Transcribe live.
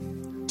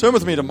Turn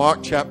with me to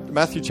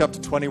Matthew chapter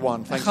 21.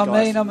 En Thanks, ga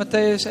mee guys. naar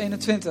Matthäus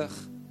 21.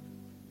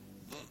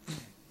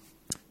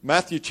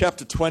 Matthew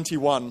chapter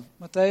 21.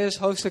 Matthäus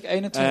hoofdstuk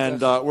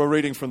 21. And we're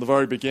reading from the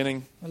very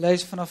beginning. We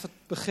lezen vanaf het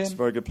It's a begin.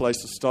 very good place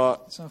to start.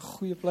 Het is een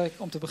goede plek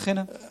om te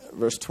beginnen.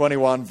 Verse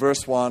 21,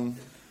 verse 1.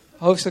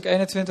 Hoofdstuk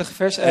 21,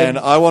 vers 1.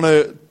 And I want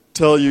to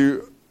tell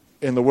you,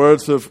 in the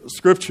words of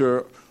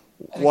Scripture,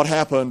 what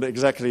happened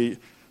exactly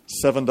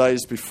 7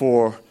 days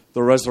before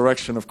the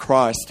resurrection of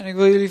Christ. En ik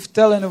wil jullie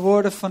vertellen in de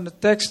woorden van de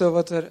teksten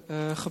wat er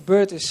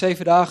gebeurd is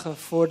 7 dagen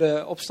voor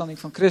de opstanding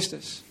van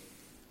Christus.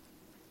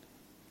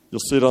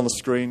 You'll see it on the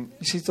screen.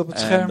 Je ziet het op het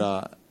And scherm.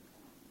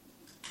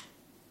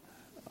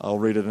 I'll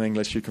read it in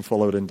English. You can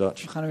follow it in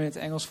Dutch. We gaan hem in het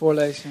Engels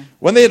voorlezen.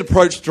 When they had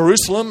approached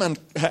Jerusalem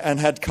and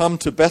had come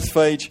to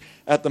Bethphage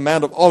at the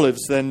Mount of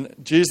Olives, then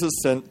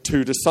Jesus sent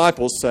 2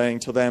 disciples, saying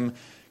to them,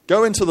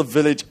 "Go into the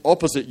village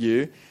opposite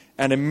you,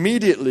 and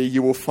immediately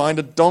you will find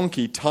a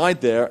donkey tied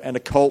there and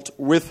a colt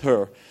with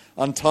her.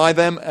 Untie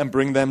them and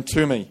bring them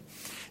to me.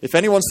 If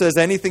anyone says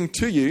anything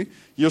to you,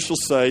 you shall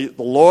say,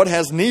 'The Lord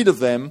has need of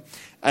them,'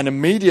 and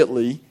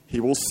immediately he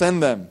will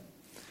send them."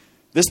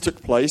 This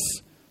took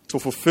place to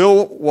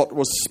fulfill what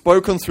was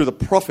spoken through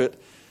the prophet.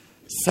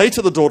 "Say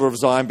to the daughter of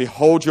Zion,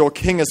 behold, your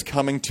king is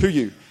coming to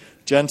you,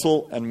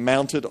 gentle and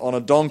mounted on a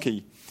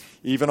donkey,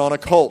 even on a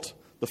colt,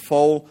 the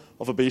foal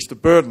of a beast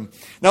of burden."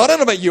 Now, I don't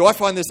know about you, I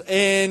find this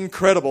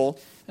incredible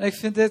En ik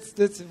vind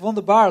dit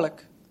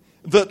wonderbaarlijk.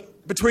 that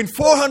between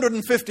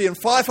 450 and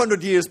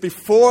 500 years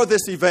before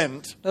this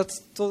event,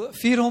 Dat tot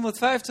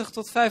 450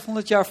 tot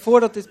 500 jaar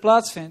voordat dit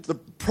plaatsvindt, the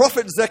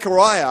prophet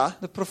Zechariah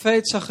de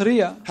profeet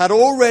Zacharia had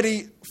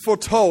already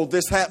foretold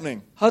this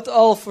happening. had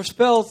al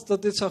voorspeld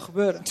dat dit zou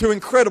gebeuren. To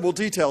incredible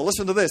detail.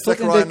 Listen to this, Tot in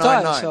Zechariah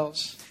detail 9:9.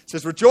 zelfs. It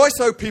says,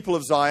 "Rejoice, O people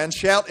of Zion,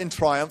 shout in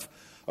triumph,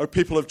 O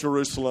people of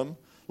Jerusalem.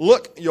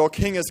 Look, your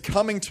king is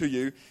coming to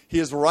you. He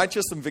is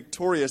righteous and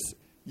victorious,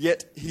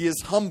 yet he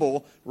is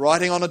humble,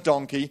 riding on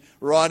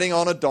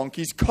a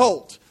donkey's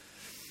colt."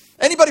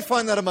 Anybody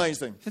find that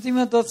amazing? Vindt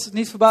iemand dat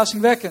niet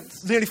verbazingwekkend?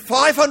 Nearly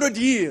 500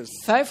 years.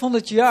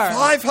 500 jaar.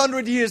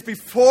 500 years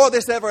before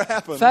this ever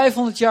happened.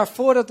 500 jaar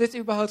voordat dit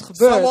überhaupt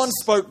Someone gebeurt,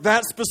 spoke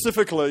that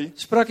specifically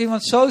sprak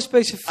iemand zo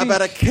specifiek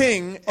about a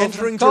king over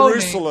entering een koning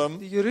Jerusalem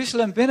die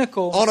Jeruzalem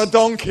binnenkomt on a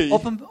donkey,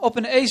 op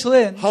een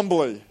ezelin,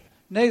 humbly.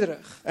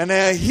 nederig. And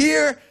now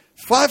here,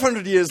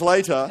 500 years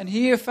later, En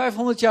hier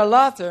 500 jaar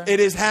later it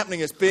is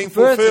happening. It's being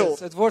gebeurt fulfilled.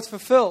 het wordt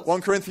vervuld.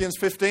 1 Corinthians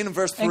 15 and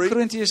verse 1 3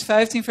 Korintiërs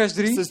 15 vers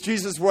 3 says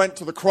Jesus went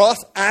to the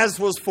cross as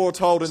was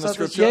foretold in the staat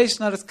dat scripture. Jezus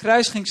naar het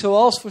kruis ging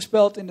zoals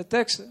voorspeld in de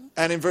teksten.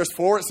 And in verse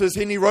 4 it says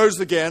he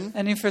rose again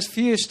En in vers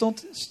 4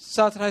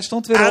 staat er hij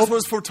stond weer as op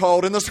was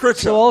foretold in the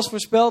scripture. zoals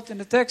voorspeld in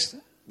de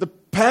teksten. The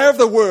power of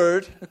the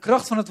word De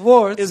kracht van het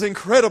woord is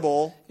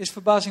incredible is in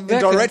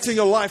verbazingwekkend directing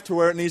your life to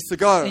where it needs to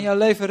go. in jouw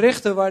leven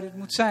richten waar dit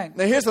moet zijn.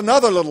 Now here's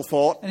another little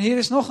thought. En hier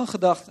is nog een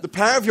gedachte. The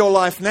power of your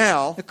life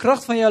now De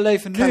kracht van jouw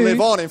leven can nu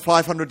live on in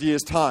 500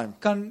 years time.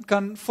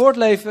 kan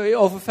voortleven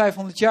over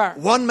 500 jaar.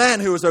 One man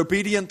who was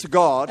obedient to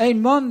God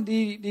Eén man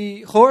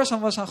die gehoorzaam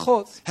was aan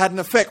God, had an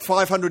effect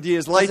 500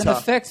 years had een later.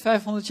 effect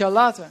 500 jaar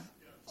later.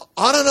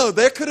 I don't know,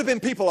 there could have been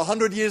people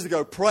 100 years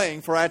ago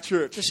praying for our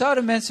church. Er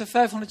zouden mensen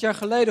 500 jaar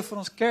geleden voor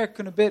onze kerk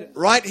kunnen bidden.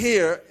 Right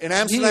here in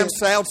Amsterdam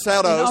Hier, in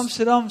Zuidoost,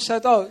 Amsterdam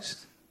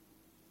Zuidoost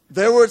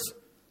there was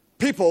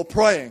people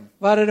praying,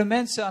 waren er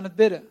mensen aan het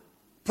bidden.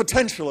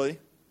 potentially,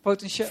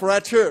 Potentieel for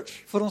our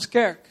church. voor onze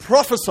kerk.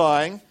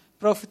 Prophesying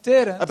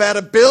Profiteren about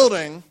a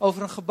building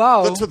over een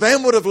gebouw that to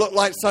them would have looked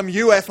like some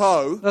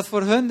UFO, dat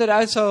voor hun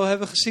eruit zou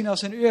hebben gezien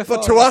als een UFO.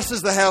 but to us is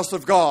the house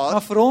of God.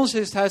 Maar voor ons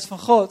is het huis van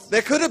God.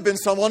 There could have been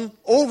someone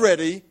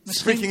already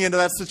Misschien speaking into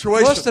that Was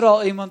situation. er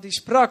al iemand die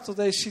sprak tot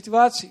deze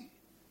situatie?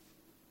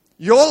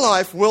 Your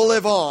life will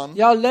live on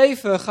Jouw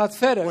leven gaat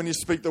verder when you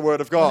speak the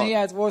word of wanneer God.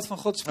 jij het woord van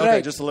God Okay,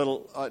 spreekt.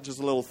 just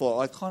a little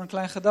thought. Gewoon een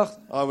klein gedachte.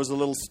 I was a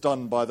little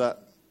stunned by that.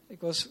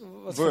 Ik was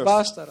wat Verse.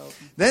 verbaasd daarover.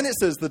 Then it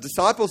says, the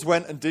disciples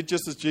went and did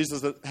just as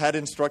Jesus had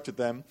instructed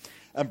them,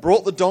 and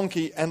brought the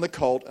donkey and the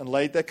colt, and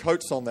laid their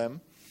coats on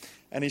them,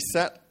 and he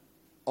sat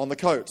on the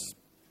coats.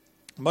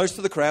 Most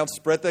of the crowd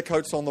spread their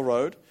coats on the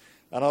road,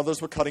 and others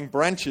were cutting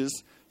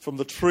branches from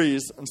the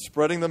trees and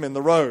spreading them in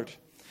the road.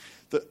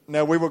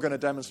 Now, we were going to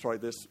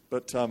demonstrate this,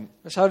 but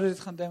We zouden dit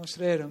gaan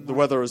demonstreren. the Maar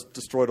weather has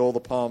destroyed all the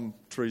palm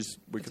trees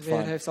we het could weer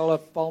find. heeft alle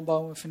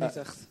palmbomen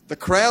vernietigd. The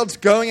crowds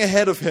going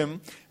ahead of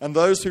him and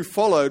those who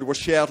followed were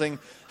shouting,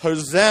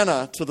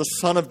 "Hosanna to the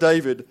Son of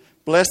David.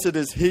 Blessed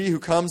is he who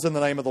comes in the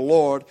name of the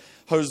Lord.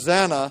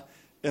 Hosanna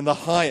in the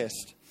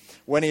highest."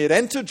 When he had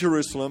entered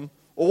Jerusalem,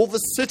 all the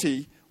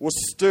city was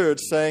stirred,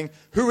 saying,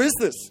 "Who is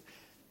this?"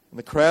 And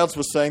the crowds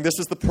were saying, "This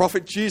is the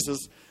prophet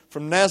Jesus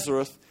from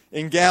Nazareth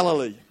in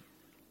Galilee."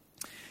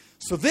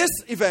 So this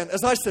event,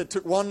 as I said,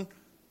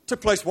 took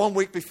place 1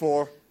 week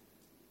before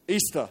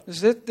Easter. Dus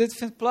dit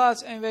vindt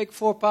plaats 1 week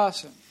voor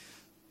Pasen.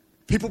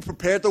 People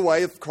prepared the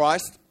way of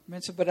Christ,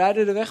 Mensen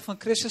bereiden de weg van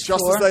Christus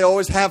just as they voor,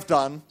 always have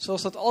done.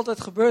 zoals dat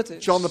altijd gebeurd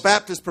is. John the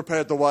Baptist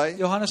prepared the way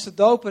Johannes de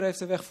Doper heeft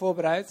de weg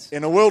voorbereid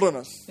in a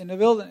wilderness in de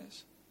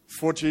wildernis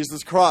for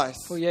Jesus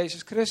Christ. voor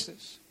Jezus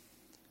Christus.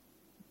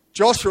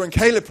 Joshua and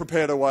Caleb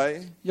prepared a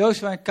way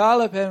Jozua en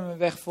Caleb hebben een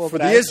weg for the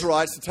voorbereid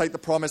Israelites to take the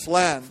promised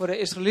land. voor de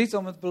Israëlieten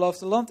om het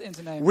beloofde land in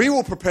te nemen. We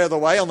will prepare the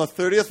way on the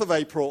 30th of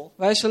April,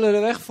 Wij zullen de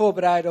weg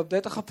voorbereiden op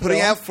 30 putting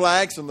april. out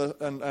flags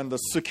and the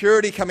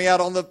security coming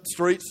out on the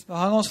streets We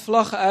hangen onze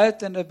vlaggen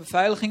uit en de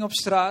beveiliging op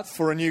straat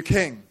for a new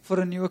king. voor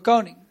een nieuwe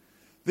koning.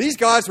 These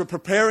guys were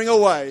preparing a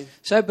way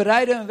Zij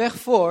bereiden een weg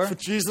voor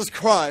Jesus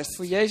Christ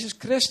voor Jezus in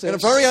a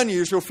Christus very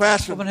unusual op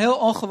fashion. een heel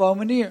ongewoon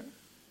manier.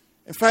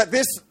 In fact,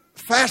 this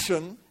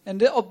fashion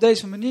En op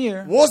deze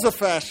manier, was a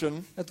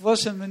fashion het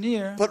was een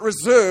manier but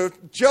reserved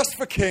just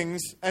for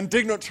kings and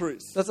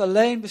dignitaries. dat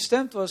alleen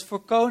bestemd was voor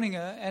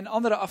koningen en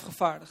andere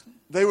afgevaardigden.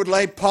 They would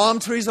lay palm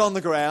trees on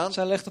the ground,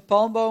 Zij legden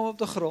palmbomen op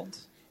de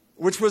grond.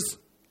 which was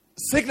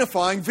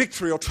signifying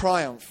victory or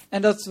triumph.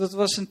 En dat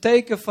was een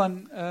teken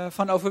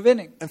van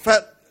overwinning. In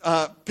fact,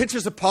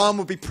 pictures of palm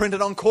would be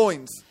printed on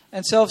coins.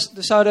 En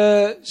er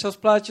zouden zelfs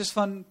plaatjes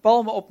van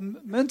palmen op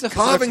munten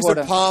gedrukt Carvings of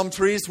worden. palm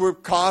trees were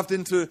carved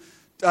into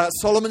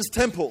Solomon's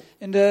temple.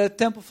 In de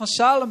tempel van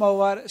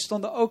Salomo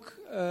stonden ook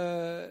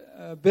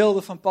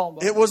beelden van It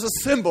palmbomen. was a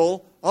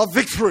symbol of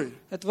victory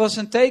Het was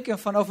een teken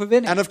van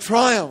overwinning and of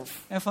triumph.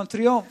 en van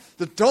triomf.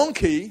 The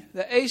donkey,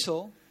 De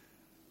ezel,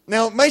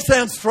 now it may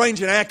sound strange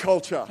in our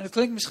culture. en dat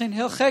klinkt misschien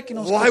heel gek in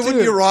onze Why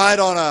wouldn't you cultuur.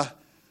 ride on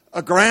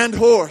a grand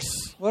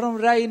horse Waarom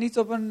rij je niet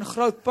op een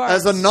groot as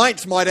paard? a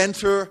knight might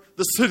enter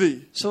the city?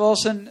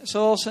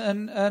 Zoals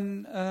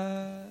een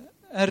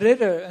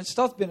ridder een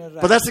stad But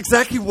binnenrijdt. that's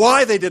exactly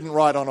why they didn't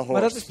ride on a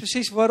Maar dat is horse.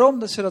 precies waarom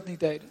dat ze dat niet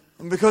deden.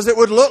 Because it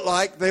would look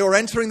like they were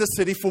entering the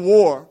city for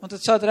war. Want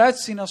het zou eruit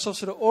zien alsof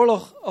ze de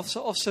oorlog,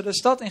 of ze de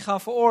stad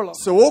ingaan voor oorlog.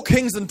 So all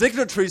kings and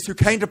dignitaries who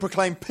came to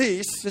proclaim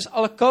peace Dus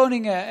alle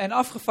koningen en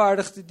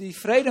afgevaardigden die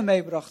vrede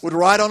meebrachten,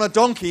 would ride on a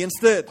donkey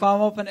instead.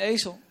 kwamen op een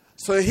ezel.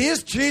 So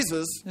here's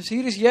Jesus Dus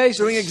hier is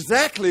doing Jezus,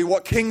 exactly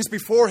what kings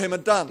before him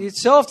had die done.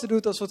 hetzelfde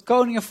doet als wat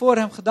koningen voor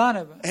hem gedaan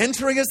hebben.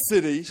 Entering a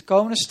city Ze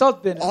komen een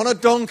stad binnen, on a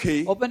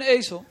donkey, op een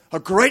ezel. a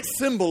great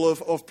symbol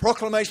of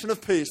proclamation of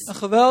peace, Een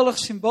geweldig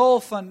symbool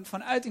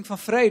van uiting van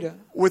vrede.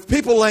 with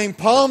people laying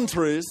palm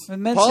trees, Met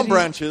mensen palm die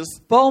branches,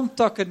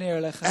 palmtakken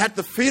neerleggen at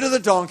the feet of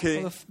the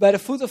donkey, bij de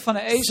voeten van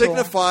een ezel.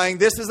 signifying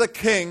this is a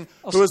king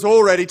who has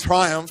already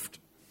triumphed,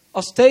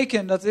 Als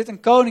teken dat dit een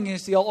koning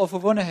is die al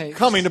overwonnen heeft.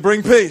 coming to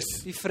bring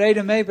peace. Die vrede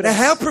Now, meebrengt.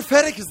 how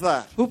prophetic is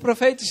that? Hoe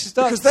profetisch is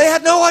Because dat? they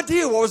had no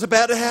idea what was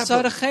about to Ze happen.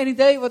 hadden geen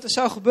idee wat er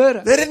zou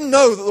gebeuren. They didn't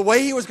know that the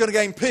way he was going to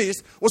gain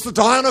peace was to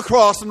die on a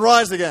cross and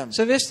rise again.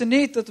 Ze wisten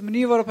niet dat de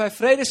manier waarop hij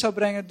vrede zou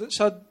brengen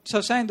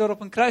zou zijn door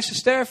op een kruis te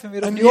sterven en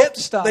weer And opnieuw op te yet,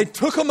 staan. they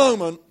took a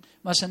moment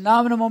Maar ze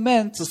namen een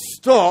moment to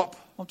stop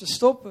om te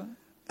stoppen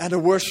and to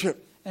worship.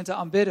 en te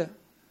aanbidden.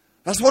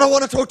 That's what I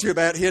want to talk to you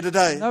about here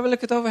today. Daar wil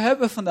ik het over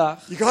hebben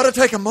vandaag. You got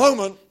to take a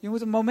moment Je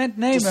moet een moment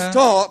nemen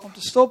stop. om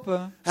te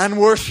stoppen and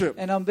worship.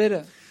 en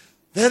aanbidden.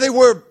 There they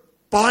were,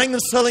 buying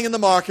and selling in the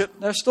market,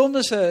 Daar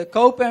stonden ze,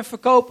 kopen en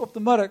verkopen op de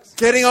markt.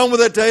 getting on with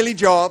their daily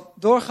job.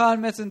 Doorgaan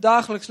met hun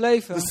dagelijks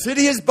leven. The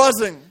city is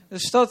buzzing De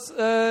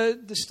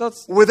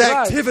stad with draait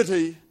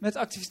activity, met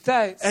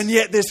activiteit. and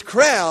yet this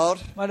crowd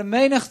Maar de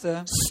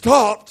menigte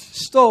stopped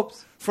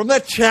stopt from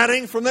their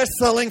chatting, from their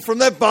selling, from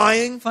their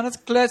buying, van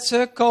het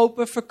kletsen,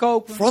 kopen,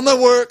 verkopen, from their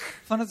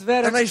work, van het and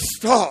werk. they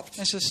stopped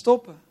En ze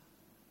stoppen.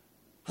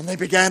 and they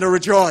began to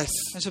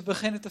rejoice. En ze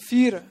beginnen te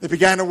vieren. They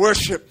began to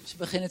worship. Ze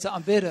beginnen te They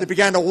aanbidden.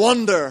 began to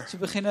wonder, Ze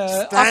beginnen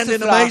af stand te in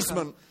vragen.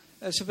 amazement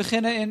Ze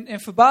beginnen in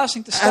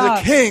verbazing te at a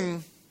staan.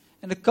 king,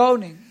 En de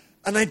koning.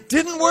 and they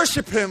didn't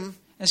worship him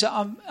En ze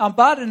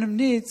aanbaden hem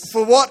niet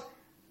for what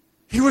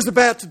he was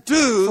about to voor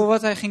do,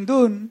 wat hij ging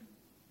doen.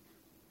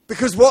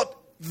 because what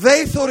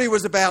they thought he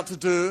was about to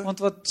do Want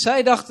wat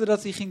zij dachten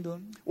dat hij ging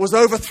doen, was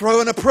overthrow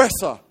an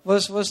oppressor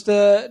was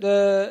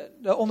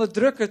de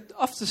onderdrukker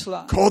af te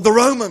slaan. called the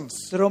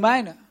Romans. De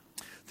Romeinen.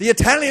 The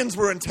Italians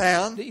were in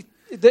town,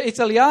 De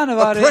Italianen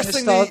waren in de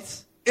oppressing the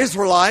stad,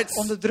 Israelites,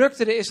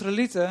 onderdrukten de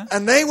Israëlieten.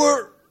 and they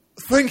were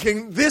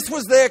thinking this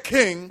was their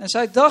king En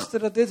zij dachten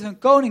dat dit hun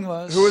koning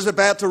was, who was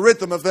about to rid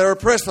them of their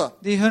oppressor.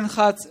 die hun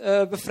gaat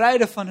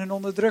bevrijden van hun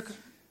onderdrukker.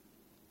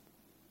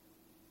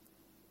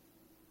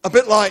 A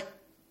bit like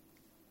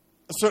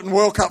a certain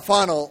World Cup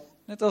final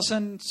Net als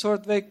een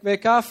soort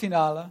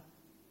WK-finale,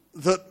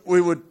 that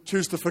we would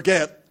choose to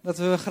forget. dat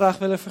we graag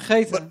willen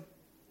vergeten.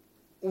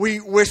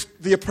 We wished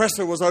the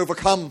oppressor was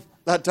overcome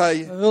that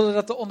day. We wilden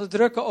dat de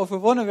onderdrukker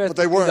overwonnen werd But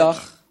they op die weren't.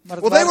 dag. Maar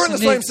dat Well, they were waren in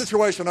ze the same niet.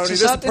 situation, only Ze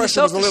this zaten in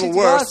oppression was a dezelfde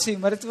little worse situatie,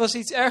 maar het was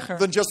iets erger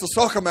than just a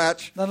soccer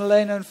match. dan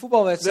alleen een Their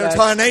voetbalwedstrijd.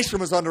 entire nation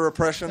was under Een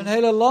oppression,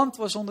 hele land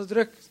was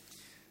onderdrukt.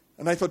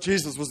 and they thought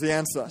Jesus was the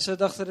answer. Ze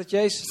dachten dat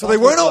Jezus So het they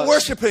were antwoord not was.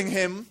 worshipping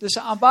him Dus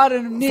ze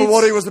aanbaden hem for what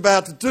he niet was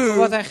about to voor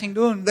wat do. hij ging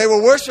doen. They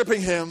were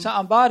worshipping him Ze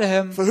aanbaden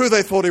hem for who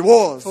they thought he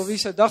was. voor wie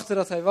ze dachten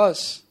dat hij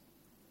was.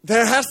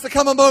 There has to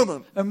come a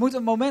moment, Er moet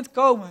een moment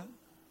komen,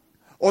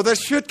 or there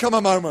should come a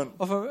moment,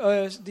 of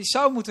die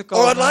zou moeten or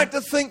I'd komen. like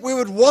to think we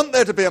would want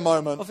there to be a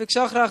moment Of ik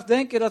zou graag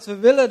denken dat we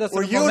willen dat er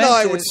where een you and I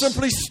moment would is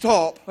simply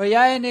stop waar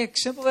jij en ik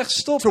simpelweg to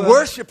stoppen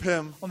worship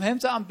him, om hem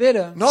te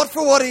aanbidden. not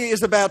for what he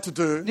is about to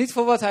do, Niet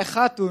voor wat hij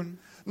gaat doen,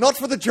 Not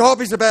for the job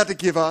he's about to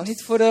give us.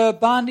 Niet voor de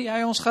baan die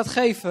hij ons gaat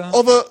geven.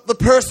 Or the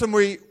person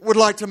we would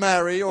like to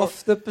marry. Or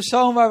Of de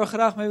persoon waar we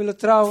graag mee willen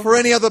trouwen. for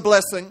any other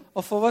blessing.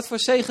 Of voor wat voor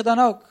zegen dan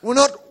ook. We're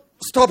not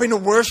stopping to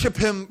worship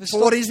him for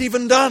what he's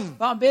even done.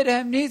 We aanbidden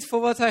hem niet voor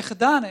wat hij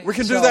gedaan heeft. We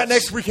can do zelfs. that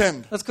next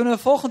weekend. Dat kunnen we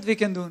volgend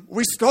weekend doen.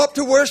 We stop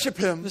to worship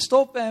him We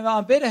stoppen en we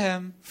aanbidden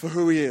hem for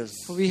who he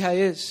is. voor wie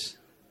hij is.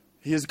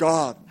 He is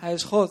God. Hij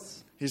is God.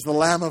 He's the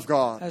Lamb of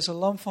God. Hij is een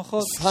lam van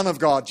God. Son of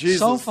God. Zoon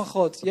Jesus. van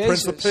God. The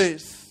Prince of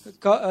Jezus.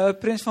 Peace.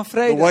 Prins van The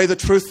vrede. way, the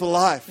truth, the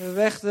life. De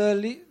weg,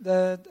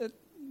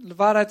 de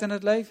waarheid en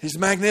het leven. He's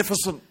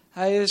magnificent.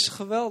 Hij is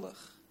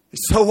geweldig.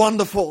 He's so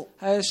wonderful.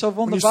 Hij is zo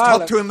When you stop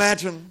wonderbaarlijk. to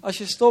imagine Als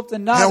je stopt en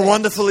how nadenkt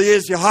wonderful he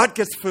is, your heart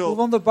gets hoe filled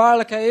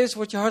wonderbaarlijk hij is,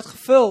 wordt je hart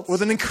gevuld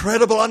with an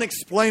incredible,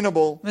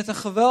 unexplainable met een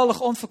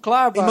geweldig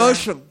onverklaarbare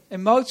emotion.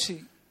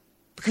 emotie.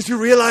 Because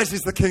you realize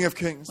he's the King of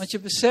Kings. Want je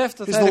beseft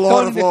dat He's hij the de Lord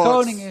koning of der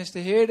Lords. koningen is, de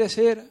Heer des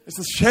Heren. He's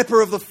the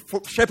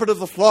shepherd of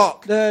the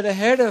flock. De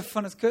herder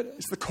van het kudde.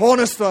 He's the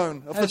cornerstone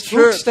of Hij the is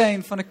church.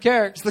 broeksteen van de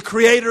kerk. He's the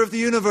creator of the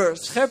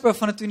universe. Schepper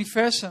van het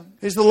universum.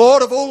 He's the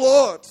Lord of all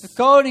lords. De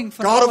koning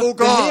van God of alle, all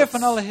de gods. Heer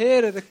van alle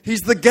heren. De He's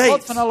the God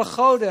gate van alle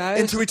goden. Hij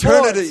into is de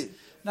poort eternity.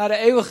 naar de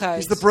eeuwigheid.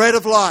 He's the bread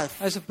of life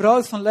Hij is het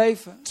brood van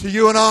leven. to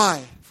you and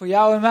I. Voor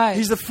jou en mij.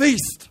 He's a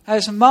feast. Hij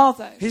is een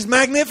maaltijd. He's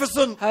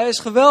magnificent. Hij is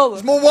geweldig.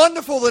 He's more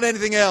wonderful than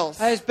anything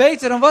else. Hij is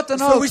beter dan wat dan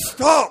So we ook.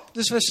 stop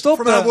Dus we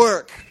from our stoppen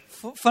work,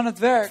 van het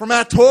werk. from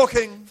our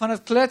talking, Van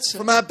het kletsen.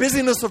 from our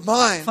busyness of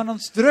mind, Van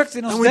ons drukte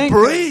in ons and we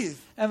denken. breathe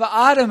En we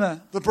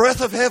ademen. the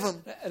breath of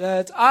heaven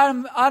Het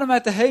adem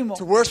uit de to hemel.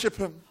 worship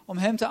him Om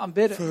hem te for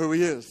aanbidden. who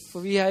he is.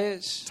 Voor wie hij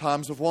is.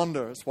 Times of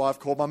wonder. That's why I've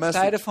called my message.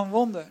 Tijden van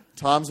wonder.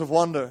 Times of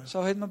wonder.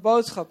 Zo heet mijn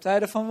boodschap.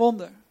 Tijden van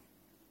wonder.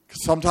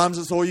 'Cause sometimes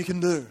it's all you can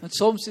do. Want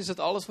soms is het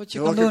alles wat je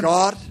You kan look at doen.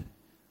 God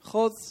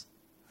God.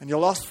 and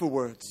you're lost for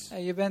words.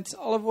 En je bent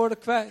alle woorden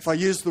kwijt. If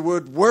I use the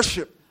word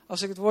worship,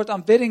 Als ik het woord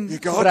aanbidding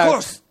you go, of gebruik.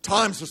 course,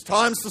 there's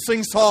times to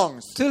sing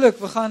songs. Tuurlijk,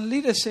 we gaan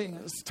lieden zingen.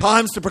 There's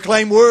times to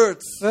proclaim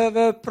words.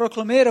 We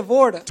proclameren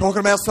woorden.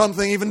 Talking about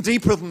something even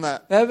deeper than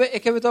that.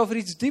 Ik heb het over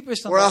iets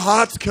diepers dan Where our dat.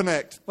 hearts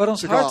connect Waar ons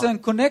to harten God. een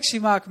connectie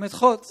maken met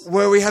God.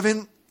 Where we have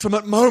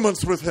intimate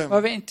moments with him.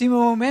 Waar we intieme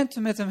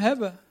momenten met hem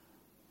hebben.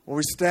 Where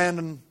we stand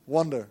and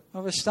wonder.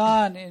 Waar we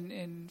staan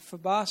in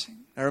verbazing.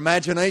 Our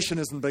imagination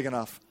isn't big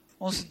enough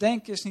Ons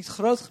denken is niet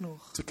groot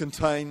genoeg. to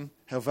contain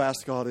how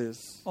vast God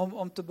is.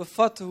 Om te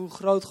bevatten hoe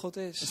groot God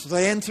is. So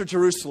they enter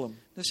Jerusalem.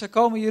 Dus zij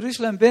komen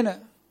Jeruzalem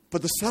binnen.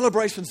 But the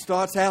celebration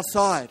starts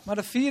outside. Maar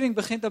de viering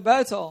begint daar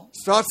buiten al.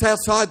 Starts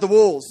outside the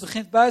walls. Het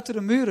begint buiten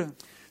de muren.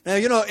 Now,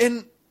 you know,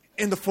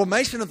 in the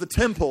formation of the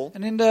temple,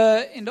 En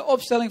in de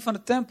opstelling van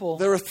de tempel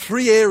there are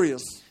 3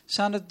 areas.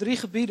 staan er 3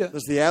 gebieden.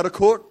 There's the outer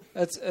court,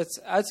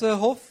 Het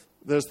uiterhof,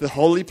 there's the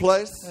holy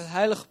place, de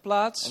heilige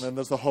plaats. and then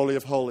there's the Holy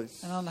of Holies.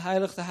 En dan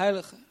de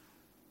heilige.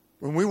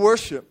 When we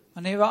worship,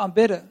 Wanneer we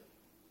aanbidden,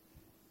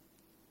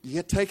 you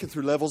get taken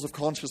through levels of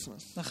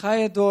consciousness. dan ga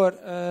je door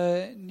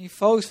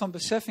niveaus van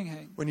beseffing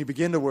heen. When you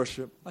begin to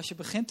worship, Als je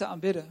begint te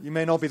aanbidden. you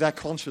may not be that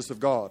conscious of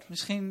God.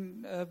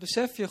 Misschien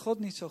besef je God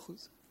niet zo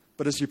goed.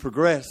 But as you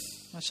progress,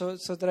 Maar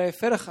zodra je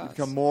verder you gaat,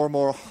 become more and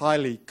more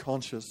highly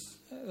conscious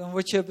dan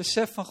wordt je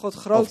besef van God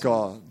of groter.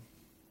 God.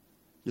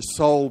 Your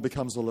soul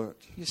becomes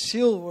alert. Je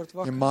ziel wordt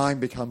Your wakker. mind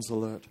becomes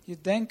alert. Je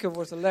denken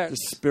wordt Your alert.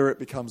 spirit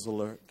becomes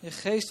alert. Je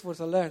geest wordt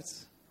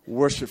alert.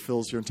 Worship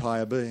fills your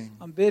entire being.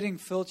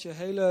 Aanbidding vult je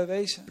hele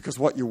wezen. Because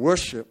what you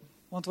worship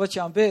Want wat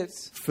je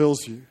aanbidt,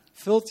 fills you.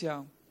 vult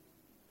jou.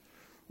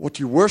 What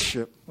you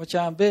worship, Wat je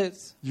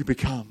aanbidt, you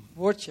become.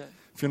 word je.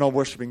 If you're not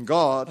worshiping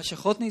God, Als je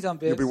God niet you'll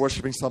be aanbidt,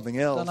 worshiping something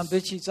dan else.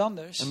 aanbid je iets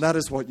anders. And that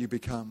is what you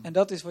become. En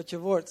dat is wat je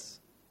wordt.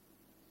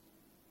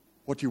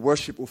 What you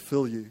worship will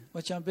fill you.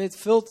 Wat je aanbidt,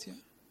 vult je.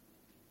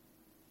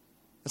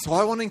 And so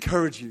I want to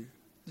encourage you.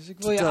 Dus ik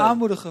wil je Today.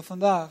 aanmoedigen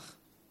vandaag.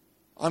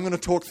 I'm going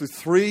to talk through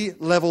 3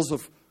 levels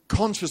of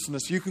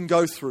consciousness you can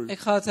go through. Ik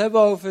ga het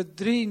hebben over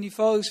 3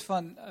 niveaus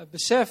van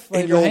besef waar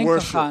In je doorheen your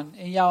kan worship. gaan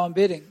in jouw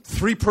aanbidding.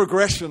 3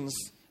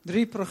 progressions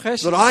 3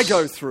 progressies that I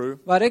go through,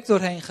 waar ik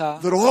doorheen ga.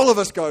 that all of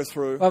us go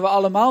through Waar we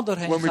allemaal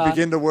doorheen when we gaan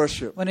begin to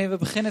worship. wanneer we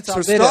beginnen te So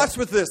it aanbidden. starts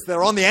with this.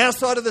 They're on the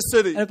outside of the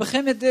En city het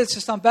begint met dit. Ze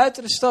staan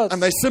buiten de stad.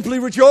 and they simply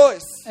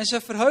rejoice. En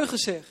ze verheugen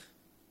zich.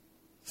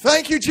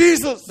 Thank you,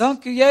 Jesus,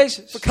 Dank u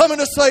Jezus. for coming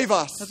to save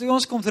us Dat u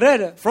ons komt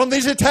redden from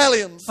these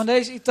Italians. van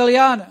deze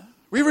Italianen.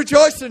 We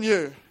rejoice in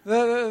you.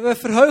 We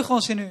verheugen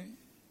ons in u.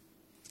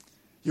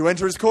 You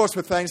enter his courts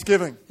with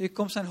thanksgiving. Je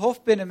komt zijn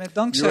hof binnen met You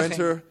dankzegging.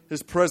 enter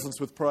his presence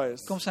with Je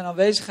praise. komt zijn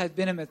aanwezigheid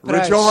binnen met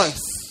prijs. Rejoice.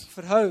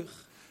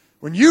 Verheug.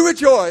 When you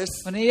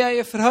rejoice, Wanneer jij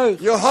je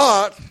verheugt, your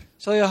heart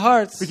zal je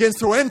hart begins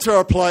to enter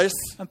a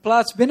place een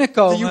plaats that you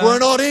were binnenkomen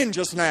not in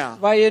just now.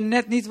 waar je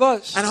net niet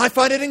was. And I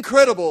find it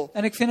incredible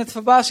En ik vind het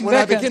when I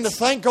begin to verbazingwekkend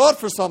thank God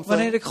for wanneer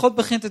something, ik God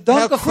begin te how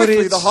danken voor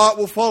quickly the iets, heart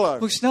will follow.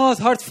 hoe snel het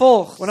hart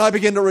volgt. When I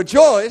begin to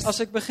rejoice, Als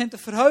ik begin te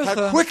how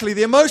verheugen, quickly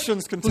the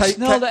emotions can hoe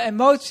snel de take,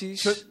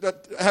 emoties,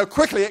 how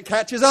quickly it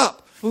catches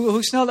up.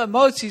 Hoe snel de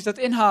emoties dat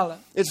inhalen.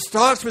 It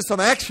starts with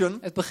some action,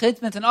 Het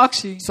begint met een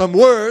actie. some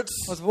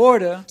words, Wat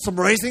woorden.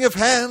 some raising of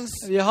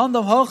hands, Je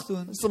handen omhoog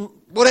doen. some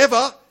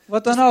whatever.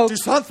 Wat dan ook. Do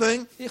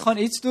something Gewoon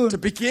iets to doen.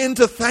 begin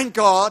to thank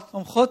God.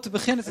 Om God te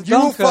beginnen te And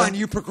you will find danken.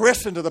 you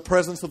progress into the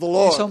presence of the Je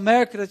zal Lord.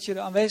 merken dat je de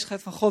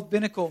aanwezigheid van God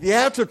binnenkomt. The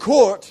outer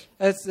court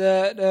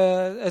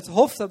Het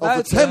hof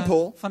daarbuiten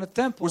temple van de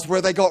tempel was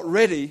where they got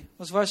ready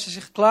was waar ze zich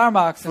for the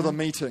klaarmaakten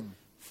meeting.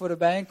 voor de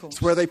bijeenkomst. It's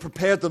where they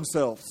prepared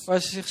themselves.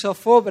 Waar ze zichzelf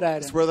It's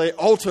voorbereiden. where the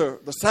altar,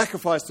 the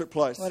sacrifice took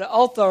place. Waar de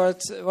altaar,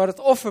 waar het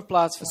offer And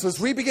plaatsvindt. so as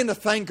we begin to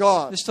thank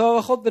God, Dus terwijl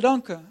we God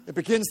bedanken, it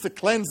begins to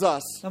cleanse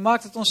us dan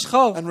maakt het ons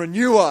schoon and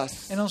renew us.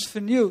 en ons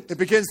vernieuwt. It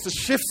begins to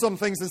shift some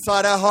things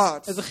inside our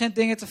hearts. Het begint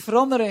dingen te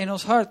veranderen in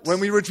ons hart. When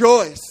we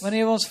rejoice.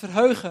 Wanneer we ons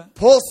verheugen.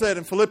 Paul said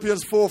in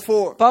Philippians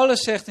 4:4,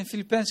 Paulus zegt in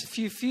Filippenzen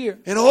 4:4.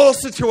 in all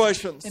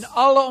situations, In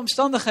alle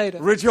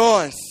omstandigheden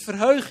rejoice.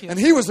 verheug And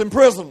je. he was in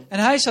prison. En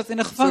hij zat in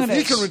de So if he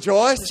gevangenis. can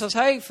rejoice, Dus als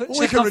hij we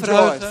zich can kan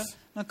verheugen, rejoice.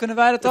 dan kunnen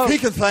wij dat if he ook.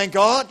 can thank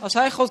God, Als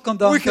hij God kan we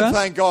can danken,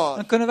 thank dan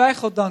God. kunnen wij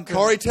God danken.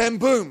 Corrie ten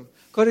Boom,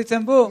 Corrie ten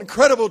an Boom,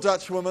 incredible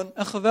Dutch woman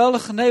een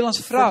geweldige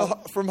Nederlandse vrouw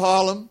from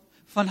Harlem,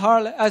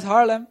 uit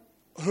Haarlem,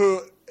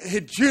 who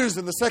hid Jews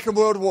in the Second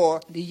World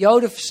War. die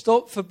Joden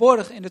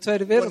verborg in de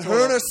Tweede When her and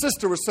Wereldoorlog. her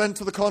sister were sent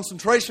to the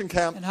concentration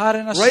camp, En haar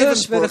en haar zus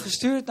Ravensbrück, werden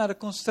gestuurd naar de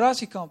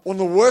concentratiekamp.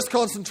 one of the worst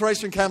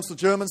concentration camps the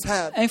Germans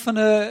had. Een van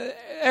de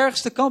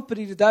ergste kampen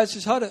die de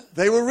Duitsers hadden.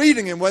 They were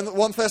reading in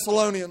 1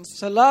 Thessalonians.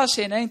 Ze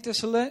lazen in 1 It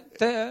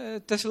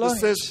Thessalonians.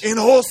 says, in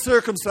all In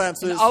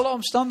circumstances, alle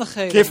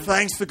omstandigheden. give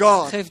thanks to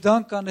God. Geef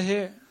dank aan de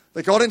Heer.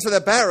 They got into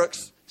their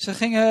barracks Ze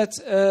gingen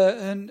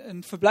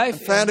hun verblijf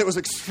and found in. it was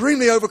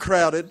extremely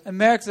overcrowded En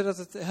merkten dat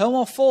het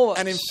helemaal vol was.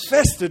 and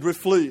infested with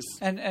fleas.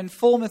 En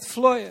vol met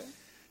vlooien.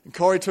 And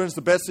Corrie turns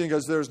to Betsy and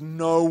goes, there is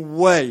no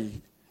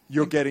way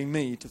you're getting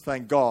me to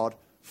thank God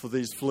for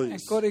these En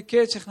fleas. Corrie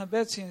keert zich naar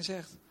Betsy en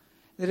zegt: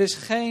 er is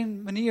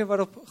geen manier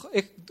waarop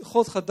ik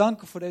God ga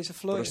danken voor deze But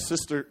vlooien. her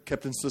sister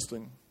kept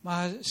insisting, Maar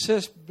haar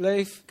zus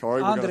bleef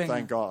Corrie, we're going to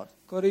aandringen. thank God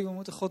Corrie, we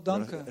moeten God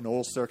danken. in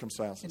all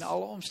circumstances. In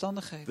alle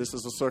omstandigheden. This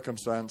is a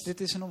circumstance.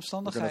 Dit is een We're going to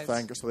omstandigheid.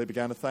 thank us. So they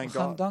began to We thank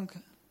gaan God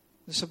danken.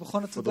 Dus ze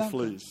begonnen te for the danken.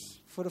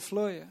 fleas, Voor de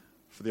vlooien.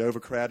 for the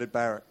overcrowded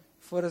barrack.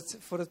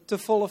 Voor het te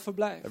volle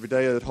verblijf. Every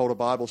day they'd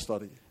hold a Bible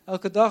study,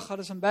 Elke dag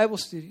hadden ze een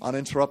bijbelstudie.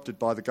 uninterrupted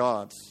by the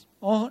guards.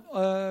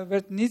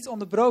 Werd niet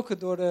onderbroken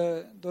door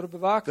de They were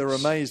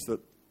bewakers. amazed that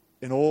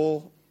in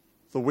all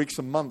the weeks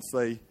and months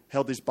they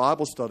held these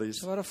Bible studies,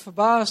 Ze waren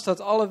verbaasd dat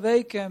alle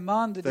weken en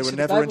maanden They die ze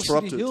were de never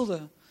bijbelstudie interrupted.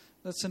 hielden,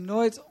 dat ze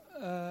nooit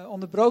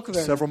onderbroken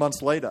werden. several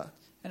months later,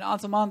 En een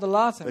aantal maanden they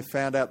later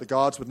found out the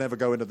guards would never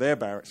go into their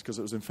barracks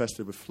because it was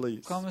infested with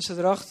fleas. kwamen ze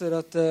erachter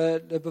dat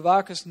de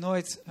bewakers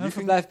nooit hun can-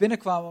 verblijf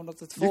binnenkwamen omdat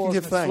het You vol can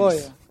was give met thanks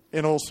vlooien.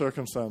 in all Je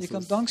circumstances.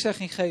 kan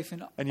dankzegging geven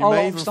in And you alle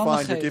may even find you're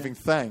omstandigheden. giving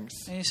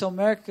thanks En je zal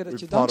merken dat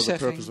with je part of the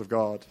purpose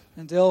dankzegging of God.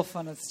 een deel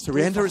van het So we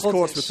doel enter van his God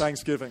courts with is.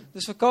 thanksgiving.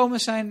 Dus we komen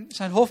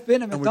zijn hof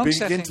binnen met And we begin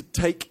dankzegging.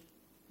 to take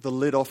the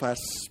lid off our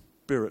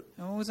spirit.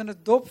 En we moeten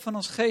het dop van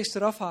ons geest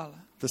eraf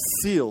halen. The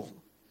seal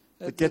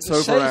that De gets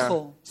over our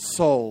zegel,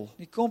 soul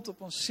die komt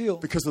op ons ziel.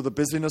 because of the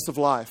busyness of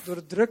life, Door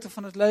de drukte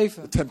van het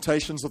leven. the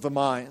temptations of the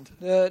mind.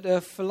 De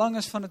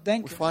verlangens van het We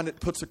denken. find it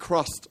puts a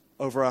crust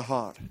over our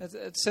heart.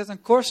 Het zet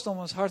een korst om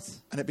ons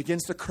hart. And it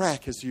begins to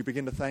crack as you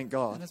begin to thank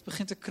God. En het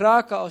begint te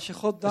kraken als je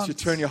God As you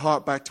dankt. turn your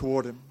heart back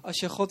toward Him, Als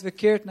je God weer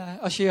keert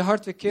als je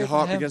hart weer your keert naar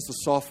heart hem, begins to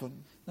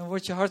soften. dan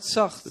wordt je hart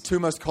zacht. The two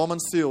most common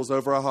seals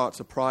over our hearts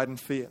are pride and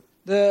fear.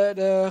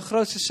 De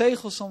grootste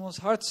zegels om ons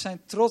hart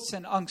zijn trots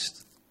en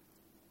angst.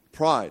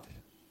 Pride,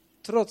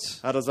 Trots.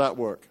 how does that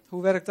work?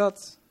 Hoe werkt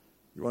dat?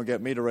 You won't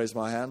get me to raise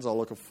my hands, I'll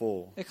look a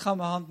fool. Ik ga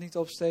mijn hand niet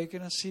opsteken,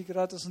 dan zie ik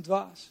eruit als een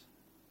dwaas.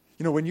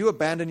 You know, when you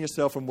abandon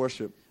yourself in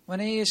worship,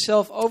 Wanneer je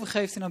jezelf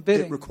overgeeft in it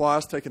aanbidding,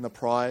 requires taking the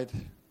pride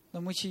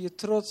dan moet je je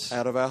trots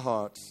out of our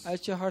hearts.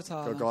 uit je hart Go,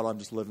 halen. God, I'm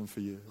just living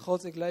for you.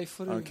 God, ik leef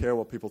voor I u. don't care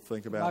what people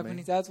think Het about maakt me me.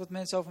 niet uit wat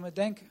mensen over me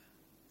denken.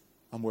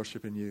 I'm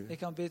worshiping you.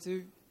 Ik aanbid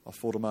u. I'll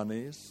fall to my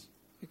knees.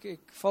 Ik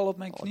val op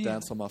mijn I'll knieën.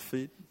 dance on my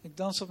feet. Ik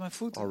dans op mijn I'll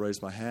voeten. raise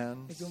my Ik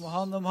hands. doe mijn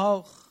handen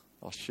omhoog.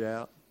 I'll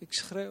shout. Ik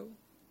schreeuw.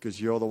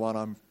 Because you're the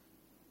one I'm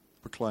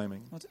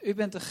proclaiming. Want u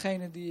bent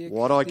degene die ik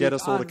Why do I die get ik us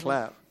all to aanroep.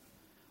 clap?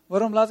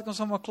 Waarom laat ik ons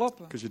allemaal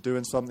klappen? Because you're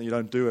doing something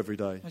you don't do every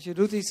day. Want je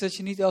doet iets dat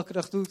je niet elke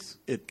dag doet.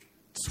 It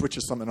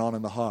switches something on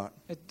in the heart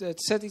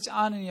Het zet iets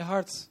aan in je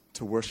hart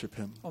to worship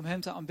Him. om hem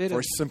te Very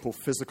aanbidden. simple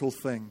physical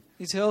thing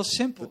Iets heel that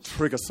simpels.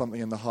 triggers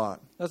something in the heart.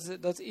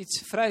 Dat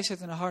iets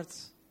vrijzet in het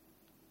hart.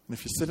 And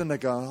if you're sitting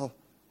there going, oh,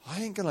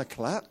 I ain't going to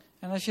clap.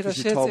 En als je daar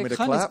Because you told zit, me ik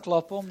to ga niet clap.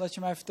 klappen omdat je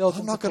mij vertelt I'm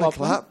om not te going to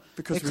klappen. clap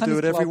because Ik we ga do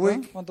niet it every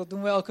klappen, week. want dat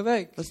doen we elke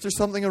week. Let's do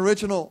something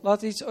original.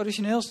 Laat iets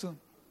origineels doen.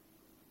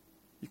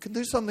 You can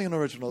do something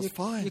original. It's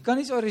Je fine. kan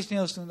iets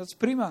origineels doen, dat is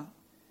prima.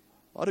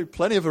 I do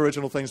plenty of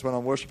original things when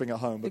I'm worshiping at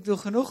home. Ik But doe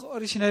genoeg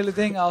originele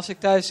dingen als ik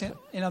thuis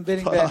in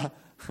aanbidding ben.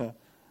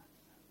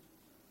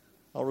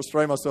 I'll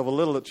restrain myself a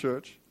little at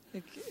church.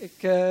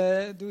 Ik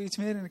doe iets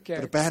meer in de But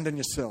kerk. abandon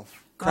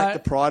yourself. Crack Maar-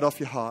 the pride off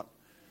your heart.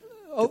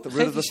 Get rid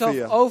geef of the jezelf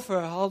fear. over.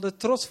 Haal de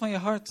trots van je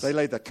hart. They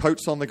laid their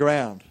coats on the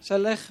ground. Zij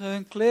leggen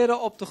hun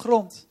kleren op de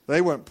grond.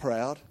 They weren't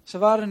proud Ze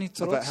waren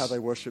niet about how trots they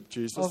worshipped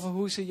Jesus. over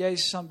hoe ze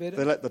Jezus They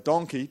aanbidden. let the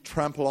donkey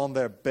trample on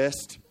their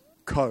best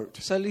coat.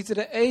 Zij lieten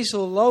de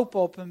ezel lopen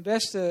op hun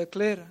beste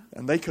kleren.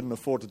 And they couldn't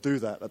afford to do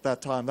that at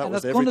that time. That En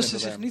was dat konden everything ze to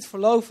zich them. niet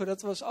verloven.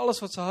 Dat was alles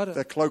wat ze hadden.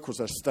 Their cloak was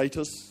their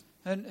status,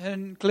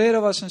 Hun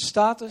kleren was hun or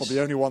status.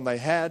 the only one they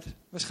had.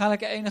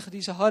 Waarschijnlijk de enige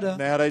die ze hadden.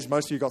 Nowadays,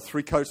 most of you got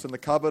 3 coats in the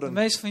cupboard De and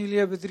meeste van jullie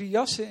hebben 3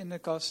 jassen in de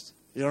kast.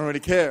 you don't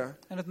really care.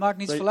 En het maakt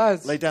niet They veel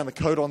uit. lay down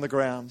the coat on the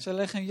ground. Ze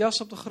leggen hun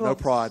jas op de No grond.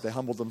 pride. They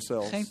humbled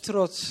themselves. Geen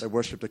trots. They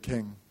worshipped a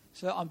king.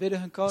 Ze aanbidden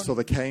hun koning. So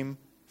they came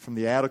from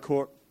the outer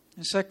court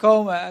En zij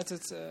komen uit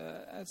het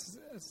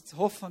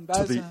hof van to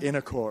the buiten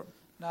inner court.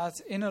 naar het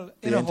They entered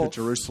innerhof.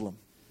 Jerusalem.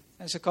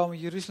 En ze komen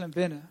Jeruzalem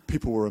binnen.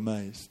 People were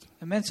amazed.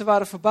 En mensen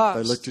waren They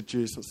verbaasd. looked at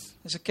Jesus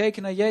En ze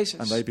keken naar and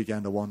Jezus. they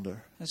began to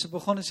wonder, En ze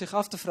begonnen zich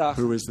af te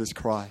vragen. who is this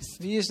Christ?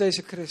 Wie is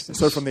deze Christus?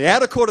 So from the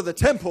outer court of the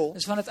temple,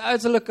 Dus van het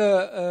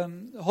uiterlijke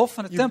hof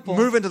van de you tempel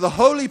move into the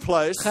holy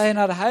place. ga je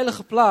naar de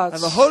heilige plaats.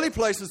 And the holy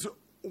place is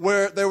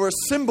where there were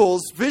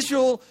symbols,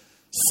 visual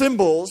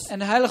symbols, En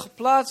de heilige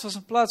plaats was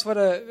een plaats waar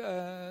de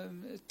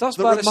that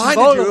tastbare reminded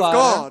symbolen you of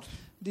waren. God.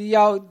 Die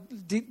jou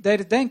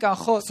deden denken aan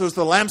God. So there's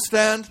the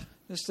lampstand,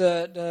 Dus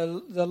de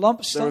there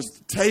lampenstand. was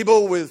a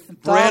table with Een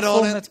bread tafel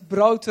on it. met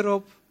brood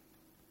erop.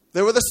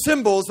 There were the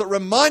symbols that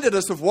reminded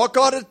us of what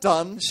God had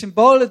done De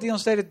symbolen die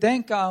ons deden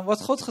denken aan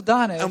wat God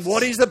gedaan heeft. and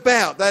what He's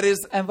about. That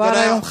is, En waar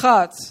hij om that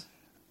gaat.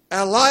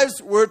 our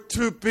lives were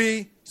to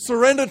be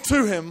surrendered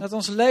to Him, Dat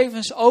onze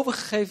levens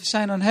overgegeven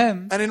zijn aan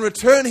hem. and in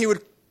return He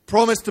would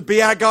promise to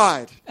be our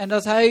guide. En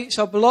dat hij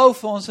zou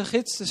beloven onze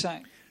gids te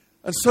zijn.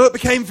 And so it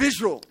became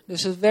visual.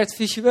 Dus het werd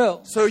visueel.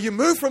 So you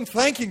move from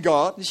thanking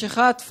God, Dus je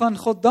gaat van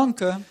God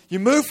danken.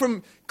 you move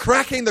from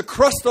cracking the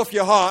crust off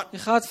your heart, Je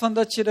gaat van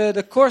dat je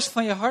de korst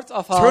van je hart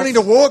turning afhaalt.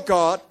 toward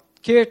God,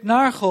 Keert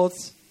naar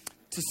God.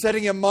 to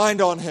setting your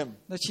mind on Him.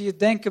 Dat je je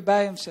denken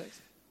bij hem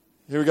zet.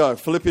 Here we go.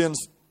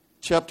 Philippians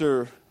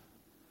chapter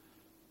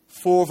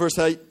 4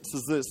 verse 8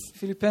 says this.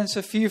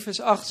 Filippenzen 4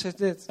 vers 8 zegt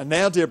dit. And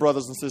now, dear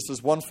brothers and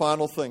sisters, one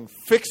final thing.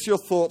 Fix your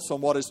thoughts on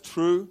what is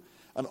true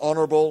and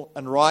honorable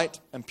and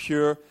right and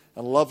pure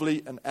and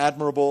lovely and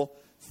admirable.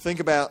 Think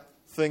about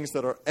things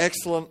that are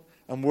excellent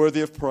and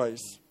worthy of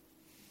praise.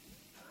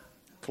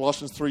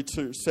 Colossians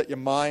 3:2. Set your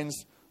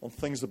minds on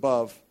things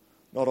above,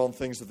 not on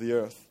things of the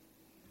earth.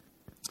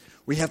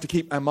 We have to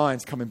keep our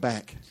minds coming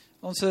back.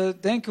 Onze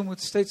denken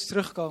moet steeds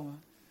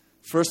terugkomen.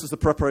 First is the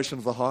preparation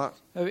of the heart.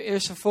 We hebben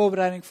eerst een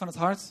voorbereiding van het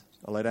hart.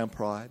 I lay down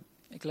pride.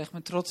 Ik leg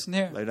mijn trots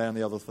neer. Lay down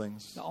the other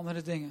things. De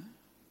andere dingen.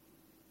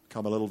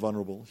 Become a little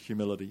vulnerable.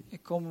 Humility.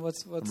 Ik kom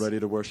I'm ready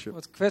to worship.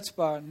 wat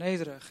kwetsbaar,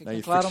 nederig. Ik Now ben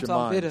you klaar fix om te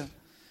your mind. aanbidden.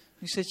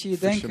 Nu zet je je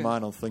Fix your denken.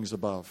 mind on things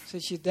above.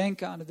 Zet je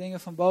denken aan de dingen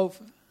van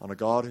boven. On a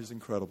God who's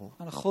incredible.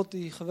 Aan een God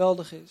die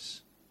geweldig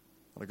is.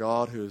 On a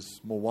God who is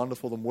more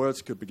wonderful than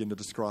words could begin to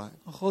describe.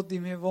 Een God die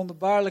meer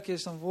wonderbaarlijk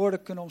is dan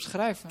woorden kunnen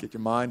omschrijven. Get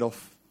your mind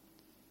off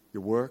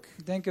your work.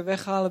 Denken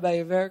weghalen bij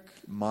je werk.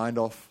 Mind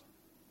off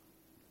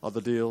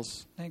other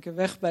deals. Denken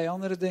weg bij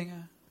andere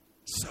dingen.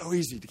 So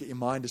easy to get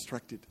your mind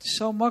distracted. Het is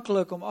zo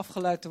makkelijk om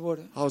afgeleid te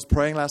worden. I was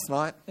praying last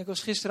night. Ik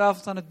was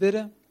gisteravond aan het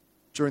bidden.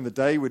 During the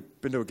day we'd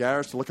been to a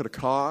garage to look at a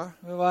car.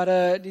 We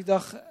waren die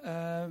dag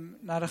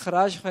naar de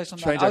garage geweest om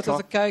naar Change de auto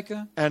our te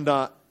kijken.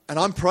 And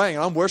I'm praying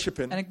and I'm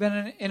worshiping. En ik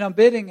ben in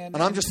aanbidding en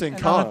And I'm just seeing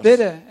en aan het cars.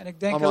 bidden. En ik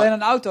denk I'm alleen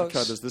like, aan auto's.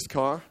 Okay, there's this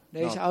car.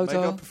 Deze No, auto.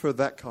 maybe I prefer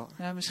that car.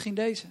 Ja, misschien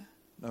deze.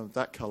 No,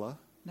 that color.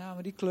 Nou,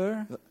 maar die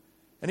kleur.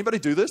 Anybody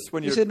do this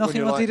when Is er nog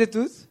iemand die dit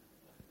doet?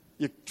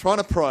 you're trying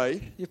to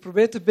pray, Je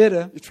probeert te bidden.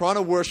 you're trying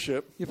to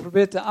worship, Je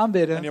probeert te and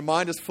aanbidden. your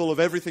mind is full of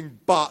everything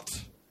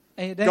but.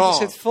 En je denkt, God.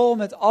 zit vol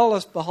met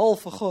alles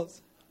behalve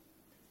God.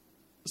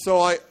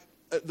 So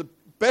the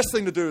best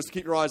thing to do is to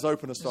keep your eyes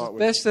open to Dus start het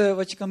with. beste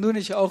wat je kan doen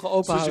is je ogen As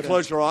open soon as you houden.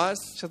 close your eyes,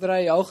 Zodra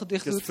je je ogen it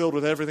dicht gets doet, filled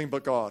with everything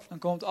but God. dan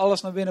komt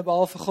alles naar binnen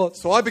behalve God.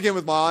 So I begin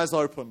with my eyes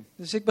open,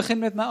 Dus ik begin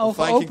met mijn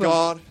ogen thanking open.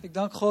 God, Ik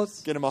dank God.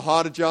 getting my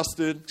heart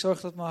adjusted. Ik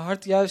zorg dat mijn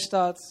hart juist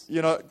staat.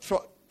 You know,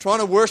 trying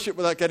to worship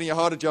without getting your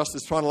heart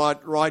adjusted is trying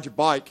to ride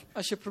your bike.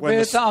 Als je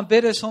probeert te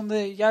aanbidden zonder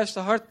het juiste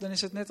hart, dan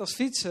is het net als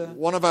fietsen.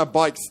 One of our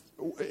bikes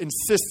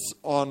insists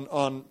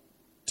on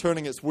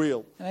turning its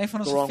wheel. En een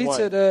van The onze wrong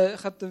fietsen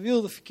gaat de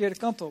wiel de verkeerde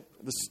kant op.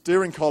 The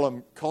steering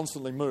column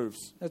constantly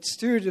moves. Het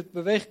stuur het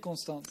beweegt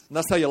constant. And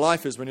that's how your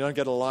life is when you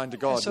don't get aligned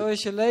to En God. zo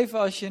is je leven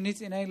als je niet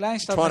in één lijn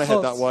staat Trying met to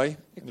head that God. way. Ik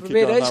and you keep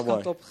probeer going deze that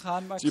way. kant op te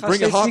gaan, maar So ik you ga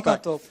bring your steeds die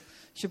heart kant op.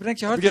 Dus je brengt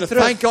je You hart begin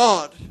weer to thank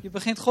terug. God. Je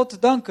begint God te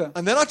danken.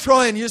 And then I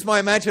try and use my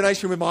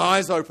imagination with my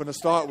eyes open to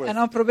start with. En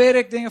dan probeer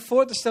ik dingen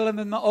voor te stellen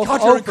met mijn ogen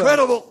God, you're open.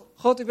 incredible.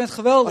 God, u bent I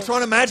geweldig. try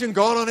to imagine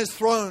God on His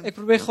throne. Ik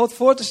probeer God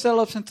voor te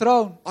stellen op zijn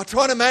troon. I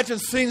try to imagine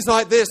scenes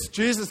like this.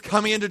 Jesus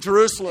coming into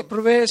Jerusalem. Ik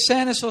probeer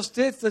scènes zoals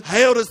dit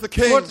Hailed as the voor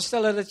King. te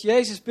stellen dat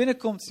Jezus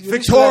binnenkomt.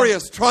 Jeruzalem,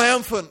 Victorious,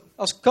 triumphant.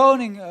 als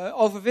koning,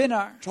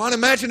 overwinnaar. Try and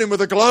imagine Him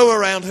with a glow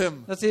around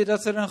Him.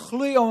 Dat er een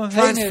gloei om hem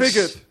heen is.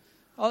 Transfigured.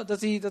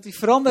 Dat hij as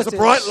veranderd a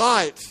bright is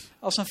light.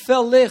 als een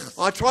fel licht.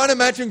 I try to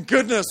imagine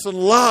goodness and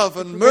love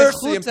and Met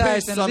mercy and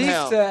goedheid peace en liefde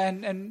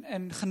somehow.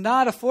 en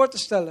genade voor te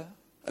stellen.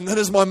 And then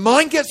as my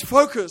mind gets En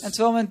focused,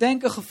 terwijl mijn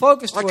denken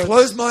gefocust I wordt,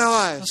 close my dan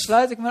eyes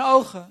sluit ik mijn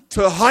ogen.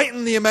 to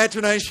heighten the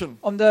imagination,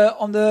 Om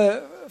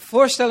de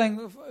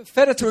voorstelling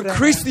verder te to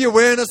increase brengen. the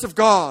awareness of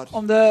God.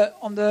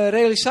 Om de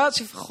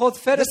realisatie van God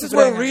verder This te is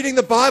where brengen.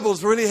 reading the Bible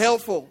is really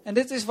helpful. En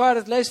dit is waar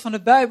het lezen van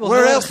de Bijbel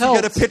Where heel else erg do you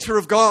get a helpt. picture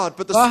of God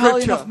but the Waar haal je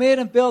nog scripture? meer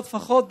een beeld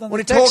van God dan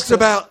When de he talks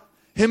teksten? about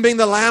him being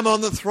the lamb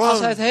on the Als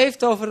hij het throne,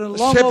 heeft over een the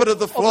lam shepherd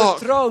op of the flock,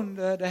 de troon,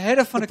 de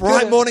herder van the de bright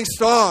kudde, morning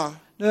star.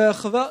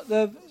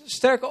 de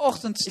sterke He gives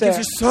ochtendster.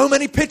 you so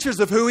many pictures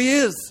of who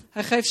he is.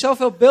 Hij geeft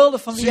zoveel beelden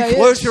van So wie you hij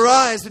close is. your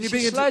eyes and Dus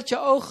you je sluit je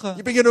ogen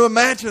begin to en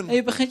imagine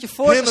je begint je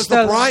voor him te as the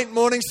stellen bright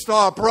morning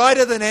star,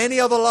 brighter than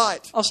any other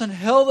light, als een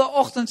helder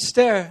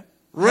ochtendster.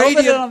 Radiant.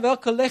 Helderder dan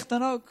welke licht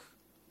dan ook.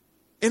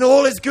 in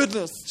all his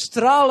goodness,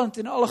 Stralend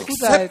in alle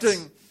goedheid.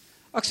 accepting.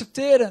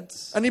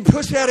 Accepterend. And you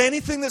push out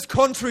anything that's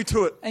contrary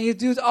to it. En je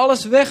duwt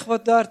alles weg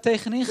wat daar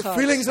tegenin The gaat.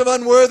 feelings of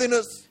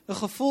unworthiness. Een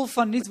gevoel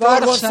van niet God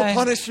waardig wants to zijn.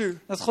 punish you.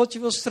 Dat God je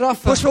wil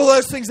straffen. Push all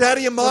those things out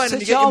of your Dat mind and zet you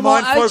je get your allemaal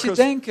mind uit je focused.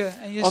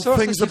 denken. En je on zorgt dat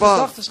things je above.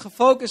 gedachten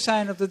gefocust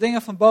zijn op de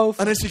dingen van boven.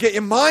 And as you get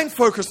your mind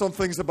focused on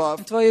things above,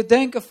 En terwijl je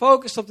denken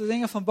focust op de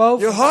dingen van boven.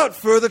 your heart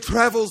further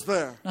travels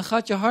there. Dan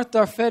gaat je hart